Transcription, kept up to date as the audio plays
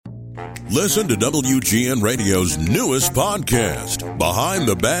Listen to WGN Radio's newest podcast, Behind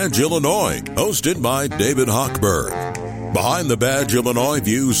the Badge Illinois, hosted by David Hochberg. Behind the Badge Illinois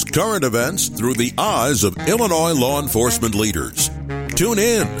views current events through the eyes of Illinois law enforcement leaders. Tune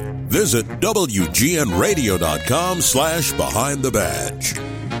in. Visit WGNRadio.com/Behind the Badge.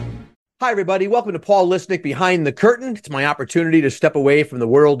 Hi, everybody. Welcome to Paul Lisnick Behind the Curtain. It's my opportunity to step away from the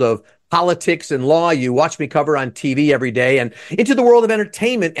world of politics and law you watch me cover on TV every day and into the world of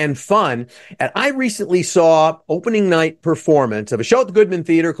entertainment and fun. And I recently saw opening night performance of a show at the Goodman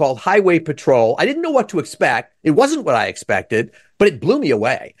Theatre called Highway Patrol. I didn't know what to expect. It wasn't what I expected, but it blew me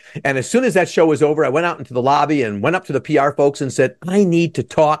away. And as soon as that show was over, I went out into the lobby and went up to the PR folks and said, I need to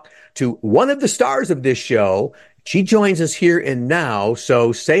talk to one of the stars of this show. She joins us here and now,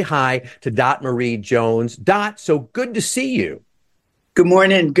 so say hi to Dot Marie Jones. Dot, so good to see you. Good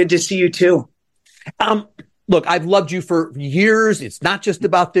morning. Good to see you, too. Look, I've loved you for years. It's not just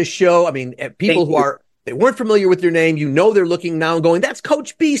about this show. I mean, people they weren't familiar with your name, they're looking now and going, that's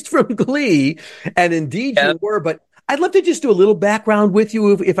Coach Beast from Glee. And indeed you were, but I'd love to just do a little background with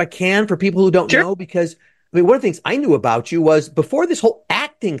you if I can for people who don't know, because one of the things I knew about you was before this whole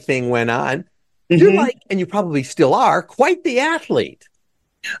acting thing went on, you're like, and you probably still are, quite the athlete.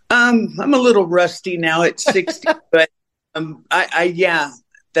 I'm a little rusty now at 60, but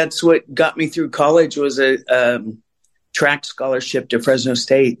that's what got me through college was a track scholarship to Fresno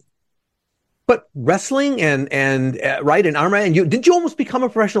State. But wrestling and arm wrestling, didn't you almost become a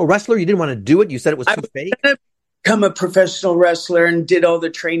professional wrestler? You didn't want to do it. You said it was too fake. I become a professional wrestler and did all the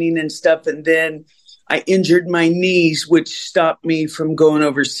training and stuff, and then I injured my knees, which stopped me from going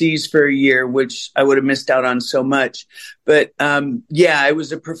overseas for a year, which I would have missed out on so much. But I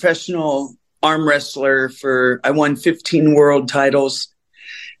was a professional arm wrestler I won 15 world titles.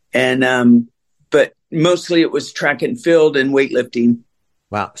 And but mostly it was track and field and weightlifting.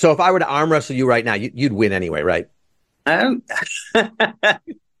 Wow. So if I were to arm wrestle you right now, you'd win anyway, right?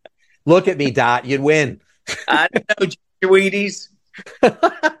 Look at me, Dot. You'd win. I don't know, Wheaties.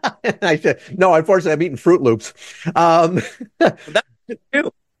 I said, no, unfortunately, I'm eating Fruit Loops.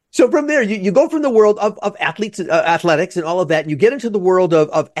 So from there, you go from the world of athletics and all of that, and you get into the world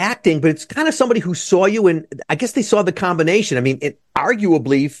of acting, but it's kind of somebody who saw you, and I guess they saw the combination. I mean,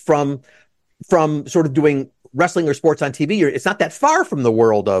 arguably from sort of doing wrestling or sports on TV, it's not that far from the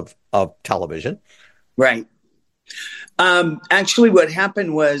world of television. Right. Actually, what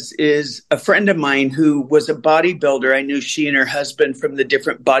happened is a friend of mine who was a bodybuilder. I knew she and her husband from the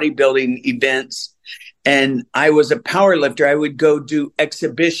different bodybuilding events. And I was a power lifter. I would go do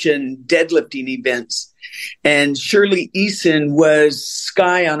exhibition deadlifting events. And Shirley Eason was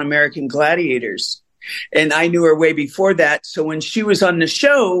Skye on American Gladiators. And I knew her way before that. So when she was on the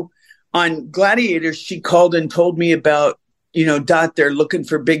show on Gladiators, she called and told me about, Dot, they're looking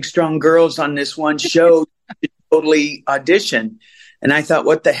for big, strong girls on this one show. Totally audition. And I thought,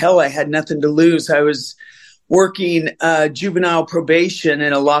 what the hell? I had nothing to lose. I was working juvenile probation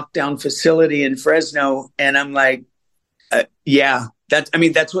in a lockdown facility in Fresno. And I'm like,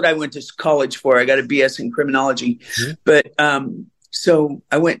 that's what I went to college for. I got a BS in criminology. Mm-hmm. But so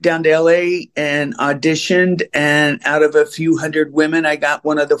I went down to LA and auditioned. And out of a few hundred women, I got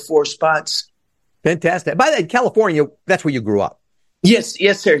one of the 4 spots. Fantastic. By the way, California, that's where you grew up. Yes,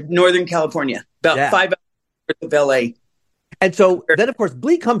 sir. Northern California, about 5 hours of LA. And so then, of course,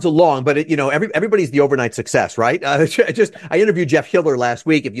 Glee comes along, but everybody's the overnight success, right? I interviewed Jeff Hiller last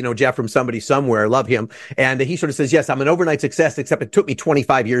week. If you know Jeff from Somebody Somewhere, love him. And he sort of says, yes, I'm an overnight success, except it took me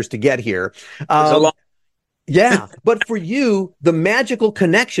 25 years to get here. Yeah. But for you, the magical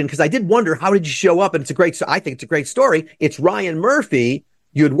connection, because I did wonder, how did you show up? And I think it's a great story. It's Ryan Murphy.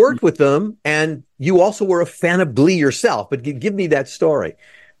 You had worked with them, and you also were a fan of Glee yourself. But give me that story.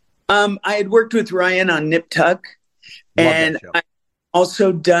 I had worked with Ryan on Nip Tuck, and I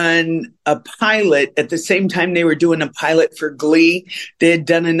also done a pilot at the same time they were doing a pilot for Glee. They had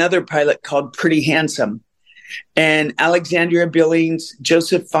done another pilot called Pretty Handsome, and Alexandria Billings,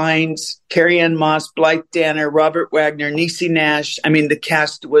 Joseph Fiennes, Carrie Ann Moss, Blythe Danner, Robert Wagner, Niecy Nash. I mean, the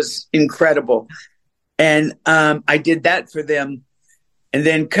cast was incredible. And I did that for them. And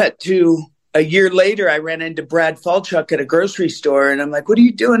then cut to a year later, I ran into Brad Falchuk at a grocery store, and I'm like, what are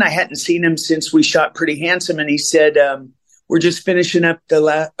you doing? I hadn't seen him since we shot Pretty Handsome. And he said, we're just finishing up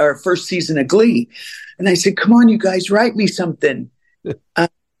our first season of Glee. And I said, come on, you guys, write me something.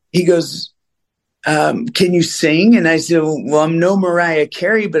 He goes, can you sing? And I said, well, I'm no Mariah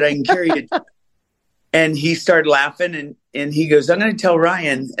Carey, but I can carry it. And he started laughing, and he goes, I'm going to tell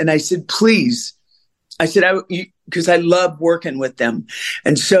Ryan. And I said, please. I said, because I love working with them.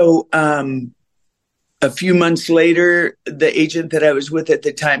 And so a few months later, the agent that I was with at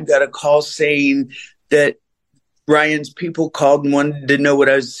the time got a call saying that Ryan's people called and wanted to know what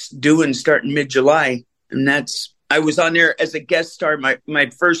I was doing starting mid-July. And I was on there as a guest star my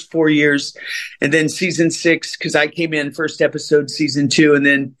first 4 years. And then season 6, because I came in first episode, season 2. And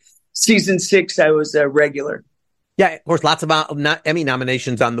then season 6, I was a regular. Yeah, of course, lots of Emmy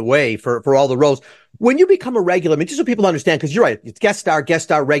nominations on the way for all the roles. When you become a regular, I mean, just so people understand, because you're right, it's guest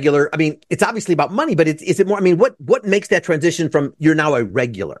star, regular. I mean, it's obviously about money, but is it more, I mean, what makes that transition from you're now a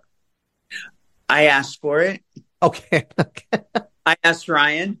regular? I asked for it. Okay. I asked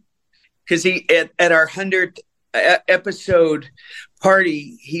Ryan, because he, at our 100th episode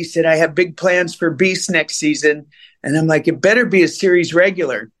party, he said, I have big plans for Beast next season. And I'm like, it better be a series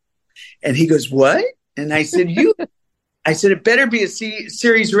regular. And he goes, what? And I said, it better be a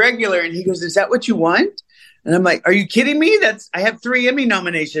series regular. And he goes, is that what you want? And I'm like, are you kidding me? I have 3 Emmy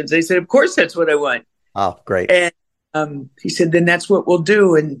nominations. They said, of course, that's what I want. Oh, great. And he said, then that's what we'll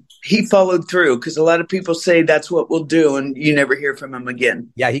do. And he followed through, because a lot of people say that's what we'll do, and you never hear from him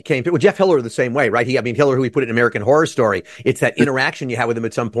again. Yeah, he came through. Well, Jeff Hiller the same way, right? Hiller, who we put in American Horror Story. It's that interaction you have with him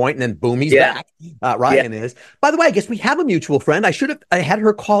at some point, and then boom, he's back. Ryan is. By the way, I guess we have a mutual friend. I had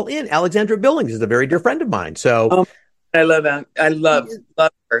her call in. Alexandra Billings is a very dear friend of mine. So I love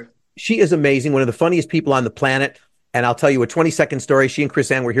her. She is amazing. One of the funniest people on the planet. And I'll tell you a 20-second story. She and Chris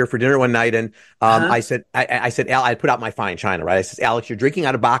Ann were here for dinner one night, and I said, Al, I put out my fine china, right? I said, Alex, you're drinking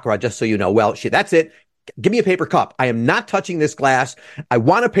out of baccarat, just so you know. Well, that's it. Give me a paper cup. I am not touching this glass. I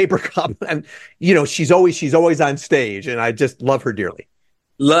want a paper cup. And she's always on stage, and I just love her dearly.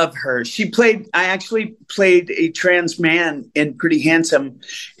 Love her. I actually played a trans man in Pretty Handsome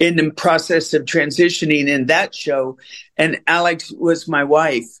in the process of transitioning in that show, and Alex was my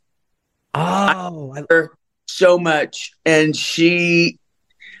wife. Oh, so much, and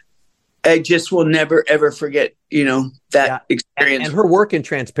I just will never ever forget that experience. And her work in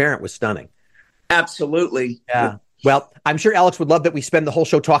Transparent was stunning. Absolutely. Yeah. Well, I'm sure Alex would love that we spend the whole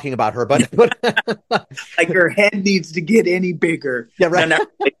show talking about her, but like her head needs to get any bigger. Yeah, right.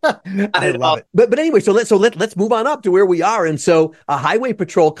 I love it. But anyway, so let's move on up to where we are. And so Highway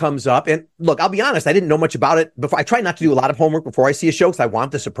Patrol comes up, and look, I'll be honest, I didn't know much about it before. I try not to do a lot of homework before I see a show, because I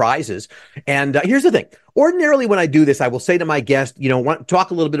want the surprises. And here's the thing. Ordinarily, when I do this, I will say to my guest,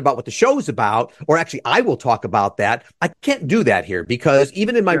 talk a little bit about what the show's about, or actually I will talk about that. I can't do that here, because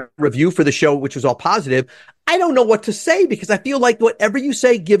even in my review for the show, which was all positive, I don't know what to say, because I feel like whatever you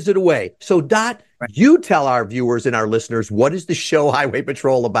say gives it away. So Dot, you tell our viewers and our listeners, what is the show Highway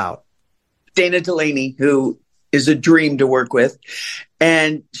Patrol about? Dana Delany, who is a dream to work with,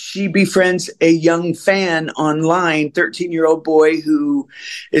 and she befriends a young fan online, 13-year-old boy who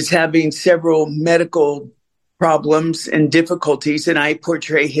is having several medical problems and difficulties, and I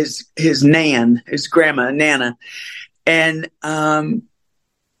portray his grandma, Nana. And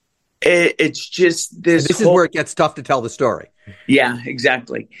it's just this. This is where it gets tough to tell the story. Yeah,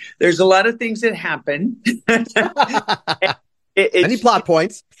 exactly. There's a lot of things that happen. Any plot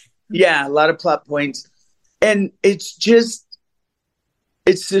points? Yeah, a lot of plot points. And it's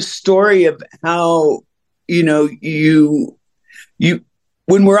the story of how, you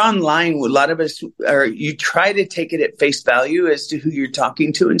when we're online, a lot of us you try to take it at face value as to who you're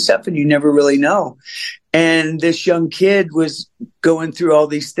talking to and stuff, and you never really know. And this young kid was going through all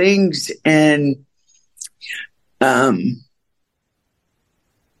these things, and I'm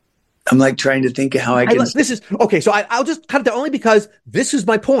like trying to think of how I can. This is okay. So I'll just cut it only because this is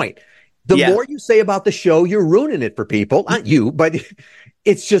my point. The more you say about the show, you're ruining it for people. Not you, but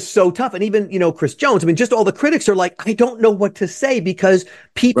it's just so tough. And even, Chris Jones, I mean, just all the critics are like, I don't know what to say, because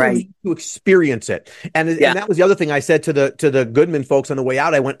people need to experience it. And that was the other thing I said to the Goodman folks on the way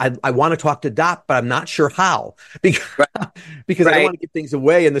out. I went, I want to talk to Dot, but I'm not sure how, because I don't want to give things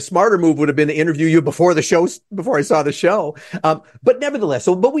away. And the smarter move would have been to interview you before I saw the show. But nevertheless,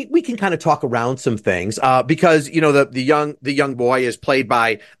 but we can kind of talk around some things, because, the young boy is played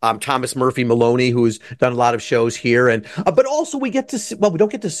by Thomas Murphy Maloney, who's done a lot of shows here. And, but also we get to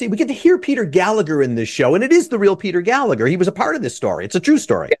see, we get to hear Peter Gallagher in this show. And it is the real Peter Gallagher. He was a part of this story. It's a true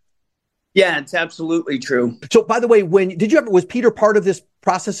story. Yeah, it's absolutely true. So by the way, was Peter part of this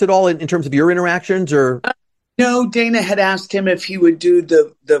process at all in terms of your interactions, or? No, Dana had asked him if he would do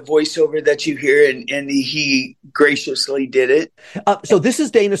the voiceover that you hear, and he graciously did it. So this is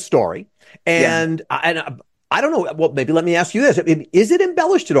Dana's story. And, I don't know. Well, maybe let me ask you this. Is it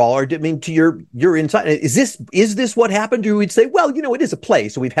embellished at all? Or to your insight, is this what happened? Or we'd say, well, it is a play,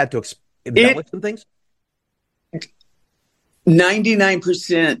 so we've had to embellish some things?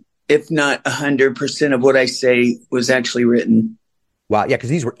 99%, if not 100% of what I say was actually written. Wow. Yeah. Because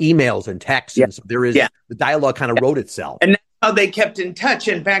these were emails and texts. Yeah. And so the dialogue kind of wrote itself. And that's how they kept in touch.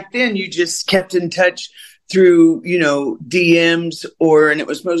 And back then you just kept in touch through, DMs and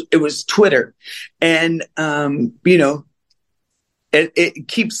it was Twitter. And, it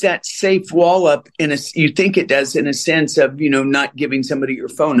keeps that safe wall up you think it does in a sense of, not giving somebody your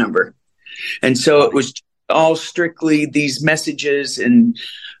phone number. And so it was all strictly these messages and,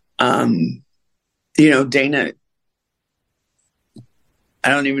 Dana, I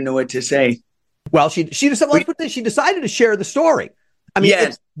don't even know what to say. Well, she decided to share the story. I mean,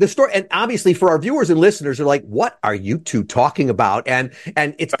 yes. The story, and obviously for our viewers and listeners are like, what are you two talking about? And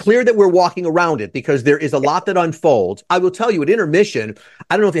it's clear that we're walking around it because there is a lot that unfolds. I will tell you at intermission,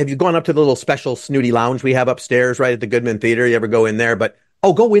 I don't know have you gone up to the little special snooty lounge we have upstairs right at the Goodman Theatre? You ever go in there? But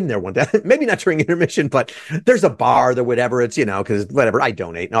go in there one day. Maybe not during intermission, but there's a bar or whatever. It's, because whatever, I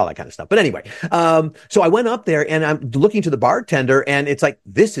donate and all that kind of stuff. But anyway, so I went up there and I'm looking to the bartender and it's like,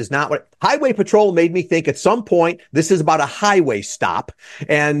 this is not what Highway Patrol made me think at some point. This is about a highway stop.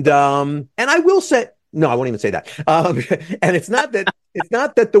 And I will say, no, I won't even say that. And it's not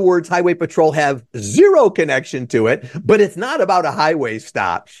that the words Highway Patrol have zero connection to it, but it's not about a highway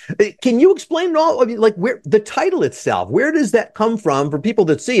stop. Can you explain all? I mean, like where the title itself, where does that come from for people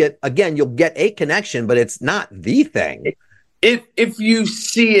that see it? Again, you'll get a connection, but it's not the thing. If you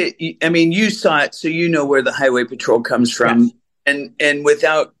see it, I mean, you saw it, so you know where the Highway Patrol comes from. Yes. And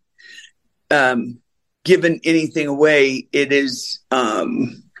without giving anything away, it is,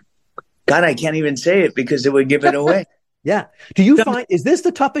 God, I can't even say it because it would give it away. Yeah. Do you find, is this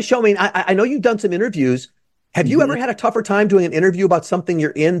the toughest show? I mean, I know you've done some interviews. Have you ever had a tougher time doing an interview about something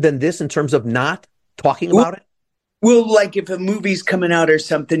you're in than this in terms of not talking about it? Well, like if a movie's coming out or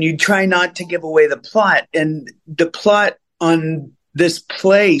something, you try not to give away the plot. And the plot on this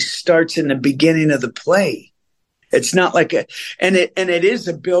play starts in the beginning of the play. It's not like and it is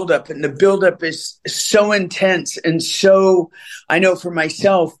a buildup, and the buildup is so intense. And so I know for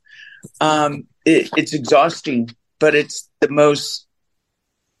myself, it's exhausting, but it's the most,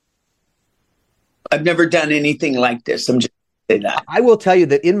 I've never done anything like this. I'm just saying that. I will tell you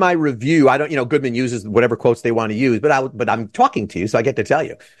that in my review, I don't, Goodman uses whatever quotes they want to use, but I'm talking to you, so I get to tell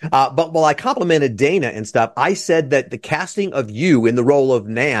you. But while I complimented Dana and stuff, I said that the casting of you in the role of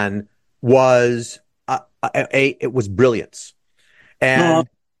Nan was, it was brilliance. And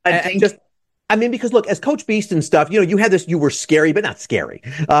because look, as Coach Beast and stuff, you had this, you were scary, but not scary.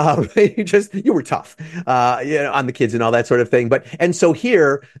 You were tough, on the kids and all that sort of thing. And so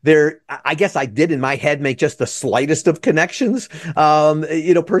here, I guess I did in my head make just the slightest of connections,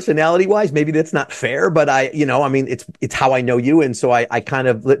 personality wise. Maybe that's not fair, but it's how I know you. And so I kind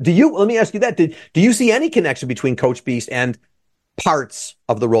of, let me ask you that. Do you see any connection between Coach Beast and parts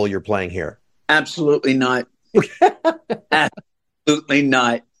of the role you're playing here? Absolutely not. Absolutely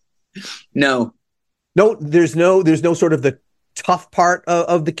not. No, there's no sort of the tough part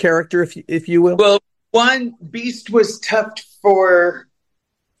of the character, if you will. Well, one, Beast was tough for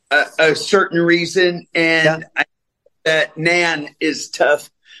a certain reason, and Nan is tough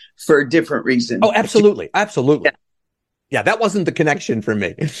for a different reason. Oh, absolutely. Yeah, that wasn't the connection for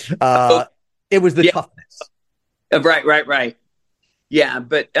me. It was the toughness. Right. Yeah,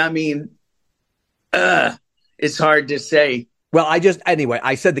 but I mean, it's hard to say. Well,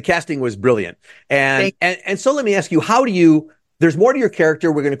 I said the casting was brilliant. And so let me ask you, there's more to your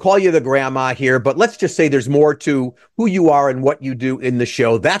character. We're going to call you the grandma here, but let's just say there's more to who you are and what you do in the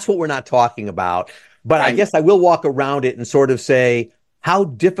show. That's what we're not talking about. But I guess I will walk around it and sort of say, how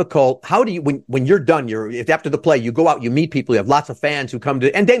do you, when you're done, if after the play, you go out, you meet people, you have lots of fans who come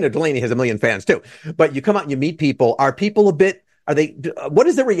to, and Dana Delany has 1 million fans too, but you come out and you meet people. What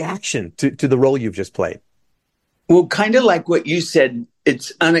is the reaction to the role you've just played? Well, kind of like what you said,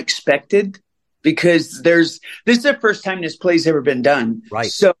 it's unexpected because this is the first time this play's ever been done. Right.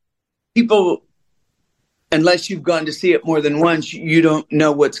 So people, unless you've gone to see it more than once, you don't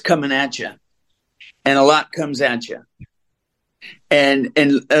know what's coming at you. And a lot comes at you. And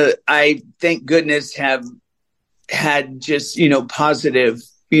I, thank goodness, have had just, positive,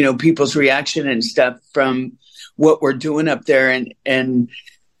 people's reaction and stuff from what we're doing up there. And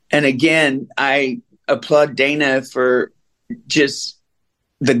again, I applaud Dana for just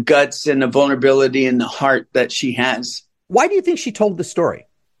the guts and the vulnerability and the heart that she has. Why do you think she told the story?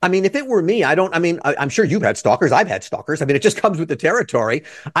 I mean, if it were me, I'm sure you've had stalkers. I've had stalkers. I mean, it just comes with the territory.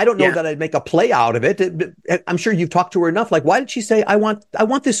 I don't know that I'd make a play out of it. I'm sure you've talked to her enough. Like, why did she say, I want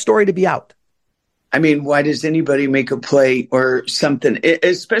this story to be out? I mean, why does anybody make a play or something?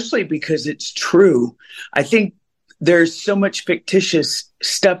 Especially because it's true. I think there's so much fictitious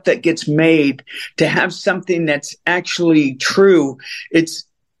stuff that gets made. To have something that's actually true,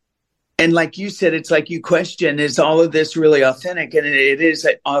 and like you said, it's like you question, is all of this really authentic? And it is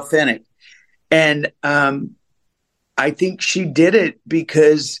authentic. And I think she did it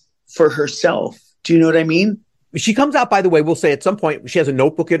because for herself. Do you know what I mean? She comes out, by the way, we'll say at some point, she has a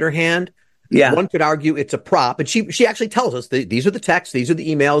notebook in her hand. Yeah. One could argue it's a prop. And she actually tells us these are the texts, these are the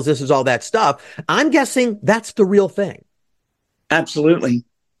emails, this is all that stuff. I'm guessing that's the real thing. Absolutely.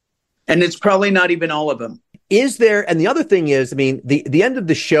 And it's probably not even all of them. Is there, and the other thing is, I mean, the end of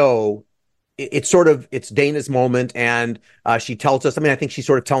the show, it's Dana's moment, and she tells us, I mean, I think she's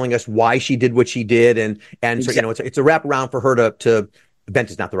sort of telling us why she did what she did, and exactly. So, you know, it's a wraparound for her to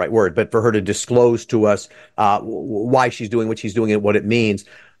bent is not the right word, but for her to disclose to us why she's doing what she's doing and what it means.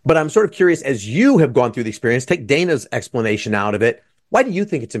 But I'm sort of curious, as you have gone through the experience, take Dana's explanation out of it. Why do you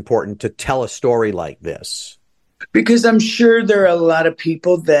think it's important to tell a story like this? Because I'm sure there are a lot of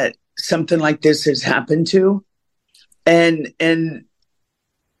people that something like this has happened to, and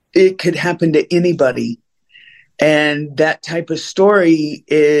it could happen to anybody. And that type of story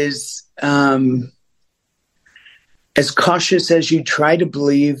is as cautious as you try to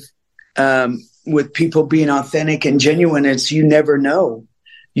believe, with people being authentic and genuine. It's, you never know.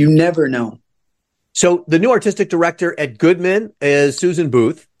 You never know. So the new artistic director at Goodman is Susan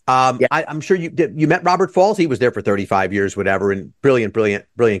Booth. Yeah. I'm sure you met Robert Falls. He was there for 35 years, whatever, and brilliant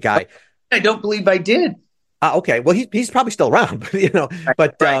guy. I don't believe I did. Okay. Well, he's probably still around, you know,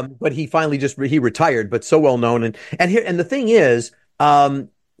 but he finally he retired, but so well known. And the thing is,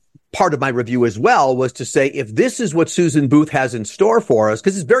 part of my review as well was to say, if this is what Susan Booth has in store for us,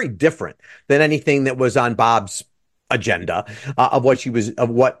 because it's very different than anything that was on Bob's agenda of what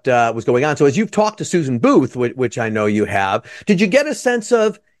was going on. So as you've talked to Susan Booth, which I know you have, did you get a sense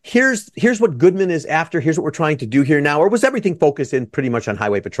of here's what Goodman is after, here's what we're trying to do here now, or was everything focused in pretty much on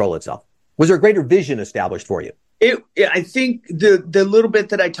Highway Patrol itself? Was there a greater vision established for you? I think the little bit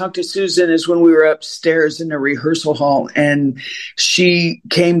that I talked to Susan is when we were upstairs in the rehearsal hall, and she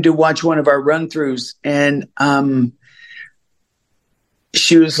came to watch one of our run-throughs, and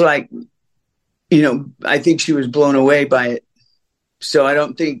she was like, you know, I think she was blown away by it. So I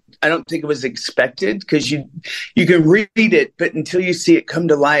don't think it was expected, because you can read it, but until you see it come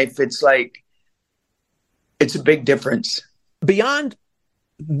to life, it's like, it's a big difference. Beyond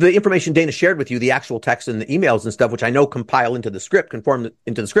the information Dana shared with you, the actual text and the emails and stuff, which I know conform into the script.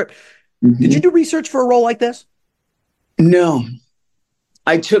 Mm-hmm. Did you do research for a role like this? No.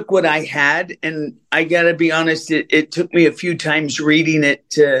 I took what I had, and I got to be honest, it took me a few times reading it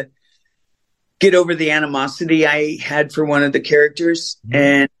to get over the animosity I had for one of the characters,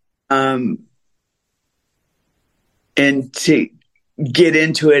 mm-hmm. and to get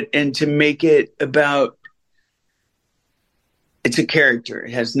into it and to make it about, it's a character.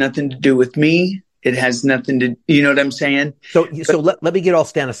 It has nothing to do with me. It has nothing to, you know what I'm saying? So let me get all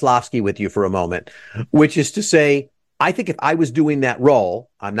Stanislavski with you for a moment, which is to say, I think if I was doing that role,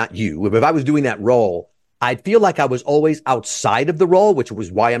 I'm not you, but if I was doing that role, I'd feel like I was always outside of the role, which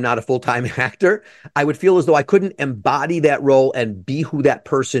was why I'm not a full-time actor. I would feel as though I couldn't embody that role and be who that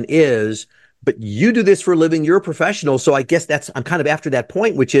person is. But you do this for a living. You're a professional. So I guess I'm kind of after that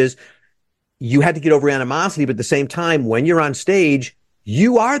point, which is you had to get over animosity. But at the same time, when you're on stage,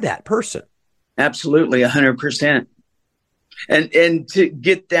 you are that person. Absolutely. 100%. And to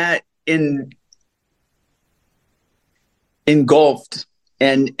get that engulfed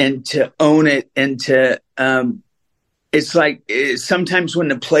and to own it, and to it's like sometimes when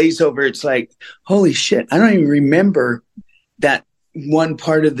the play's over, it's like, holy shit, I don't even remember that one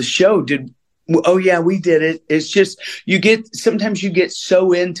part of the show. Oh yeah, we did it. It's just sometimes you get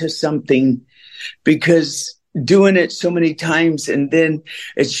so into something because doing it so many times, and then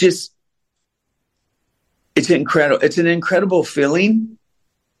it's incredible. It's an incredible feeling.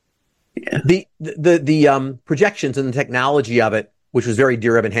 Yeah. The projections and the technology of it, which was very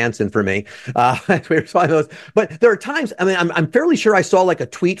Dear Evan Hansen for me. But there are times, I mean, I'm fairly sure I saw like a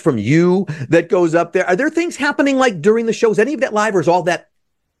tweet from you that goes up there. Are there things happening like during the show? Is any of that live, or is all that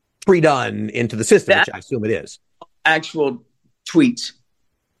pre-done into the system, which I assume it is? Actual tweets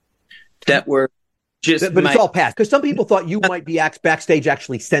that were just... But it's all past, because some people thought you might be backstage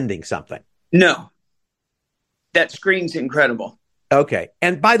actually sending something. No. That screen's incredible. Okay.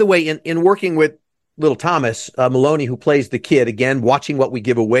 And by the way, in working with little Thomas Maloney, who plays the kid, again, watching what we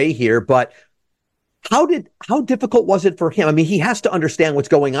give away here, but how difficult was it for him? I mean, he has to understand what's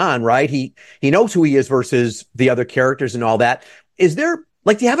going on, right? He knows who he is versus the other characters and all that. Is there,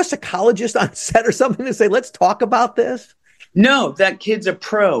 like, do you have a psychologist on set or something to say, let's talk about this? No, that kid's a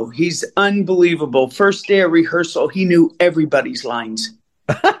pro. He's unbelievable. First day of rehearsal, he knew everybody's lines.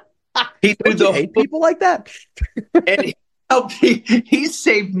 He knew Don't you hate people like that? And he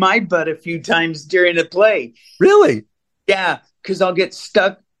saved my butt a few times during a play. Really? Yeah, because I'll get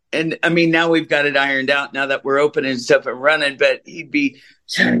stuck. And I mean, now we've got it ironed out now that we're open and stuff and running, but he'd be,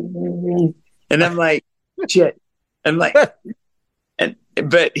 and I'm like, shit. I'm like,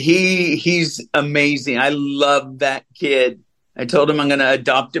 but he's amazing. I love that kid. I told him I'm going to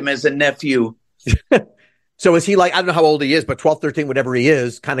adopt him as a nephew. So is he like, I don't know how old he is, but 12, 13, whatever he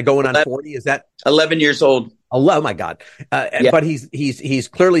is, kind of going on 40? Is that 11 years old? Oh my God. Yeah. But he's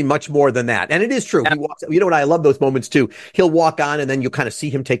clearly much more than that. And it is true. He walks, you know what? I love those moments too. He'll walk on and then you'll kind of see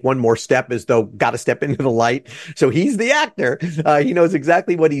him take one more step as though got to step into the light. So he's the actor. He knows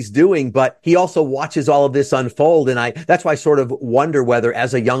exactly what he's doing, but he also watches all of this unfold. And that's why I sort of wonder whether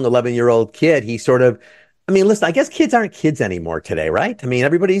as a young 11-year-old kid, he sort of, I mean, listen, I guess kids aren't kids anymore today, right? I mean,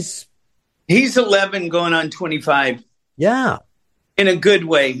 he's 11 going on 25. Yeah. In a good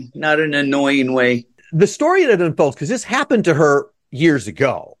way, not an annoying way. The story that unfolds, because this happened to her years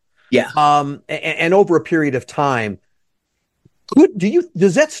ago. Yeah. And over a period of time.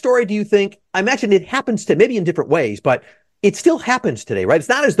 Does that story, do you think, I imagine it happens to maybe in different ways, but it still happens today, right? It's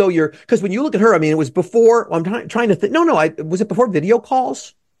not as though because when you look at her, I mean, it was before, I'm trying to think, was it before video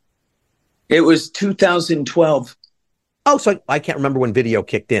calls? It was 2012. Oh, so I can't remember when video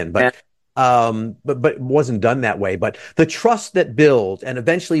kicked in, but it wasn't done that way. But the trust that builds, and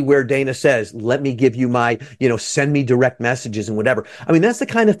eventually where Dana says, let me give you my, send me direct messages and whatever. I mean, that's the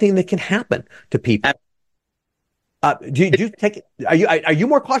kind of thing that can happen to people. Do you take, are you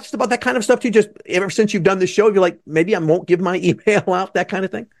more cautious about that kind of stuff too? Just ever since you've done this show, you're like, maybe I won't give my email out, that kind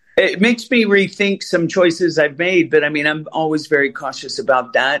of thing? It makes me rethink some choices I've made, but I mean, I'm always very cautious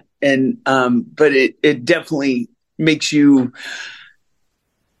about that. And, but it definitely makes you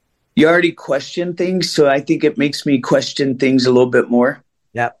already question things. So I think it makes me question things a little bit more.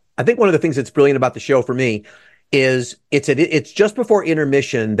 Yeah. I think one of the things that's brilliant about the show for me is it's just before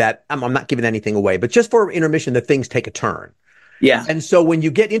intermission that I'm not giving anything away, but just for intermission that things take a turn. Yeah. And so when you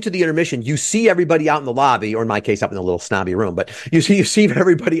get into the intermission, you see everybody out in the lobby, or in my case, up in the little snobby room, but you see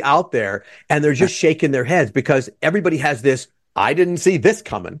everybody out there and they're just shaking their heads because everybody has this, I didn't see this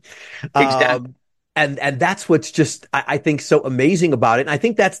coming. Exactly. And that's what's just, I think, so amazing about it. And I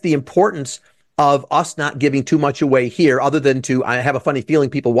think that's the importance of us not giving too much away here, other than I have a funny feeling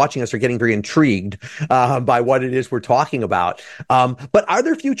people watching us are getting very intrigued by what it is we're talking about. But are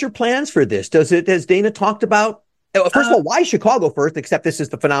there future plans for this? Has Dana talked about, first of all, why Chicago first, except this is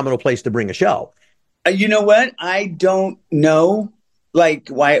the phenomenal place to bring a show? You know what? I don't know, like,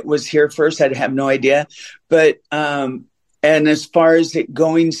 why it was here first. I have no idea. But, and as far as it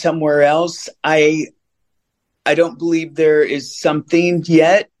going somewhere else, I don't believe there is something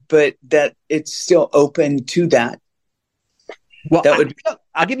yet, but that it's still open to that. Well,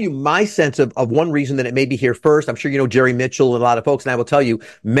 I'll give you my sense of one reason that it may be here first. I'm sure you know Jerry Mitchell and a lot of folks, and I will tell you,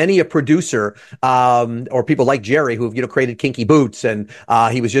 many a producer or people like Jerry who have created Kinky Boots, and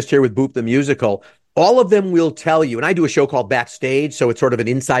he was just here with Boop the Musical. All of them will tell you, and I do a show called Backstage, so it's sort of an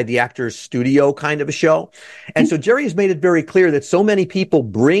inside the actor's studio kind of a show. And so Jerry has made it very clear that so many people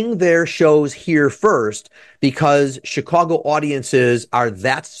bring their shows here first because Chicago audiences are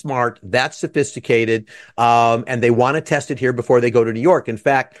that smart, that sophisticated, and they want to test it here before they go to New York. In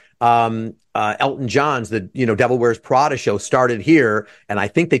fact, Elton John's, the Devil Wears Prada show started here, and I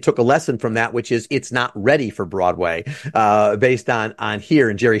think they took a lesson from that, which is it's not ready for Broadway, based on here.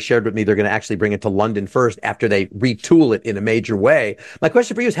 And Jerry shared with me they're going to actually bring it to London first after they retool it in a major way. My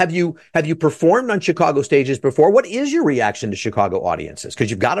question for you is: have you performed on Chicago stages before? What is your reaction to Chicago audiences?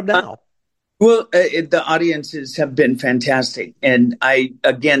 Because you've got them now. Well, the audiences have been fantastic, and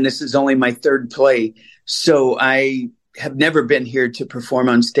this is only my third play, so I have never been here to perform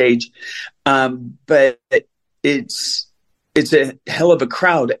on stage. But it's a hell of a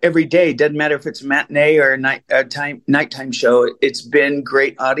crowd every day. Doesn't matter if it's a matinee or a nighttime show. It's been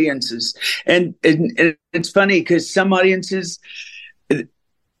great audiences. And it's funny because some audiences,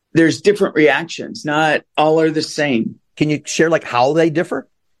 there's different reactions. Not all are the same. Can you share how they differ?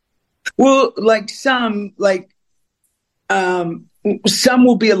 Well, some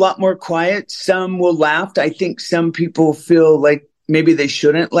will be a lot more quiet. Some will laugh. I think some people feel like maybe they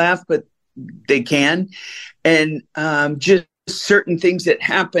shouldn't laugh, but they can. And just certain things that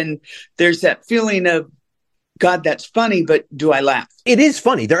happen, there's that feeling of, God, that's funny, but do I laugh? It is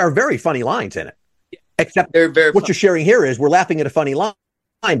funny. There are very funny lines in it. Except they're very what you're sharing here is we're laughing at a funny line,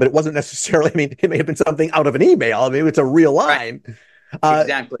 but it wasn't necessarily, it may have been something out of an email. It's a real line. Right.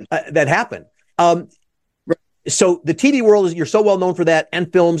 Exactly. That happened. So the TV world is, you're so well known for that,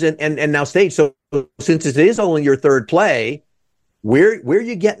 and films and now stage. So since it is only your third play, where are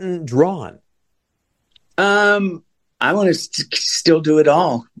you getting drawn? I want to still do it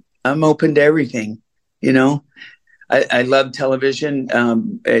all. I'm open to everything. You know, I love television.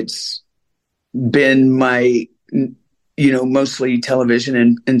 It's been my, mostly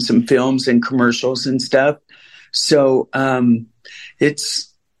television and some films and commercials and stuff. So,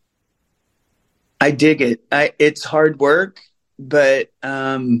 I dig it. It's hard work, but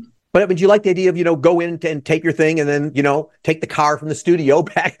I mean, do you like the idea of, go in and take your thing and then, take the car from the studio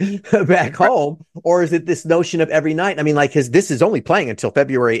back home? Or is it this notion of every night? I mean, this is only playing until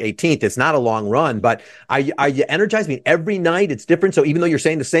February 18th. It's not a long run, but are you energized? I mean, every night it's different. So even though you're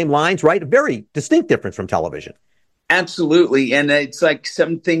saying the same lines, right? A very distinct difference from television. Absolutely. And it's like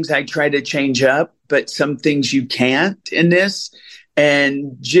some things I try to change up, but some things you can't in this.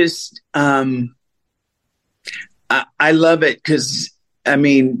 And just, I love it because, I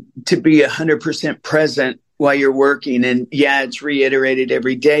mean, to be 100% present while you're working, and it's reiterated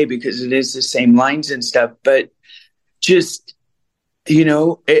every day because it is the same lines and stuff, but just,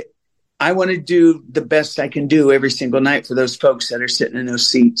 I want to do the best I can do every single night for those folks that are sitting in those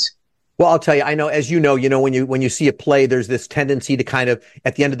seats. Well, I'll tell you, I know, as when you see a play, there's this tendency to kind of,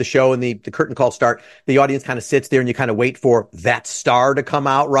 at the end of the show and the curtain calls start, the audience kind of sits there and you kind of wait for that star to come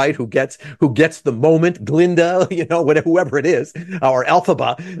out, right? Who gets the moment, Glinda, whoever it is, or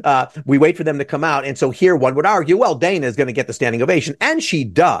Elphaba. We wait for them to come out. And so here one would argue, well, Dana is going to get the standing ovation, and she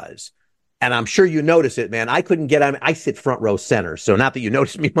does. And I'm sure you notice it, man. I couldn't get on. I sit front row center. So not that you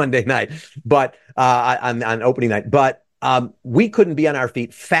noticed me Monday night, but on opening night, but we couldn't be on our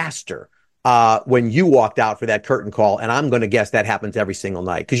feet faster when you walked out for that curtain call. And I'm going to guess that happens every single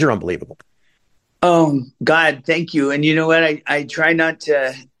night because you're unbelievable. Oh, God, thank you. And you know what? I try not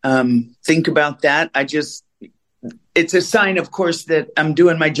to think about that. It's a sign, of course, that I'm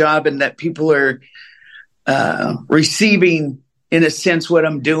doing my job and that people are receiving, in a sense, what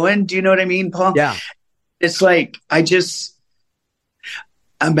I'm doing. Do you know what I mean, Paul? Yeah. It's like I'm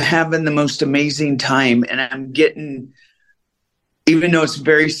having the most amazing time, and I'm getting, even though it's a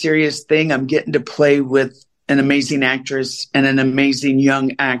very serious thing, I'm getting to play with an amazing actress and an amazing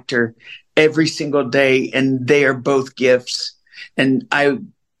young actor every single day, and they are both gifts. And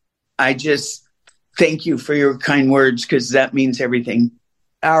I just thank you for your kind words, because that means everything.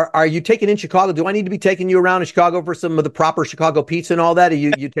 Are you taking in Chicago? Do I need to be taking you around in Chicago for some of the proper Chicago pizza and all that? Are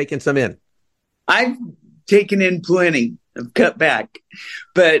you taking some in? I've taken in plenty. I've cut back,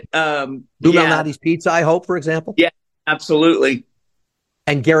 but Blue Malnati's pizza, I hope, for example. Yeah, absolutely.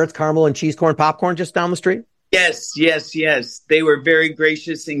 And Garrett's caramel and cheese corn popcorn just down the street. Yes. They were very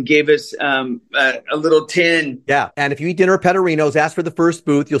gracious and gave us a little tin. Yeah, and if you eat dinner at Pettorino's, ask for the first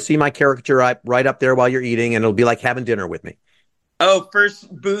booth. You'll see my caricature right up there while you're eating, and it'll be like having dinner with me. Oh, first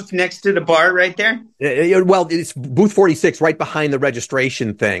booth next to the bar right there? Well, it's booth 46 right behind the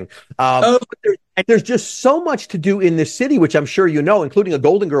registration thing. There's just so much to do in this city, which I'm sure you know, including a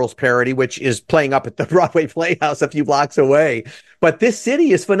Golden Girls parody, which is playing up at the Broadway Playhouse a few blocks away. But this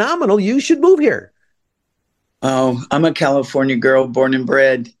city is phenomenal. You should move here. Oh, I'm a California girl, born and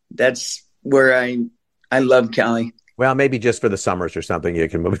bred. That's where I love Cali. Well, maybe just for the summers or something you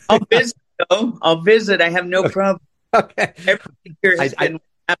can move. I'll visit, though. I'll visit. I have no problem. Okay. Everything here has been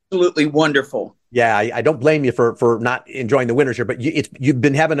absolutely wonderful. Yeah, I don't blame you for not enjoying the winters here, but you've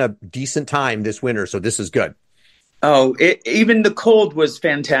been having a decent time this winter, so this is good. Oh, even the cold was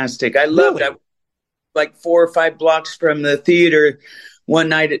fantastic. I loved it. Like 4 or 5 blocks from the theater one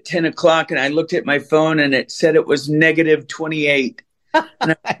night at 10 o'clock, and I looked at my phone, and it said it was negative 28.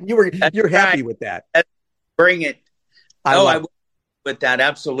 You're happy with that? Bring it. I would with that,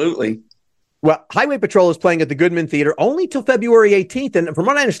 absolutely. Well, Highway Patrol is playing at the Goodman Theatre only till February 18th. And from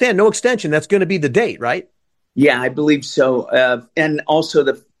what I understand, no extension. That's going to be the date, right? Yeah, I believe so. And also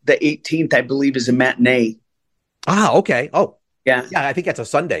the 18th, I believe, is a matinee. Ah, okay. Oh, yeah. Yeah, I think that's a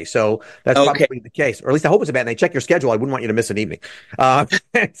Sunday. So that's probably the case. Or at least I hope it's a matinee. Check your schedule. I wouldn't want you to miss an evening.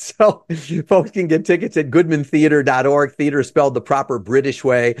 So folks can get tickets at goodmantheatre.org. Theater is spelled the proper British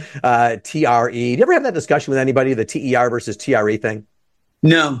way, TRE. Do you ever have that discussion with anybody, the TER versus TRE thing?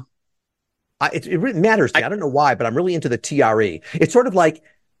 No. It really matters to me. I don't know why, but I'm really into the TRE. It's sort of like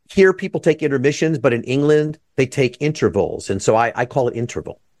here people take intermissions, but in England they take intervals. And so I call it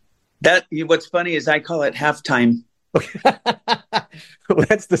interval. What's funny is I call it halftime. Okay. Well,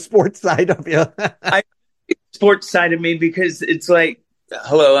 that's the sports side of you. Sports side of me, because it's like,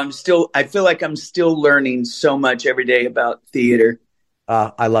 hello, I feel like I'm still learning so much every day about theater.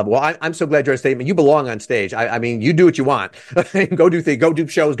 I love it. Well, I'm so glad you're on stage. I mean, you belong on stage. I mean, you do what you want. Go do things, go do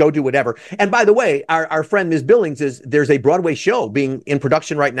shows, go do whatever. And by the way, our friend Ms. Billings there's a Broadway show being in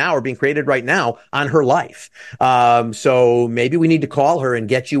production right now or being created right now on her life. So maybe we need to call her and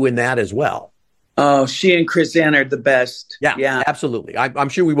get you in that as well. Oh, she and Chris Ann are the best. Yeah, absolutely. I'm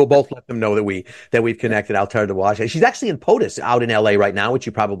sure we will both let them know that we've connected. I'll tell her to watch it. She's actually in POTUS out in LA right now, which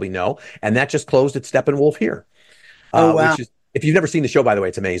you probably know. And that just closed at Steppenwolf here. Oh, wow. If you've never seen the show, by the way,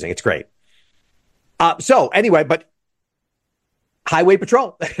 it's amazing. It's great. So anyway, but Highway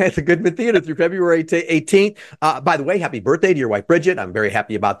Patrol at the Goodman Theatre through February 18th. By the way, happy birthday to your wife, Bridget. I'm very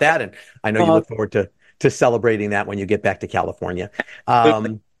happy about that. And I know you look forward to celebrating that when you get back to California.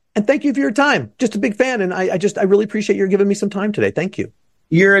 And thank you for your time. Just a big fan. And I really appreciate you giving me some time today. Thank you.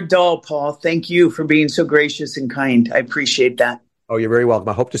 You're a doll, Paul. Thank you for being so gracious and kind. I appreciate that. Oh, you're very welcome.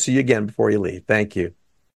 I hope to see you again before you leave. Thank you.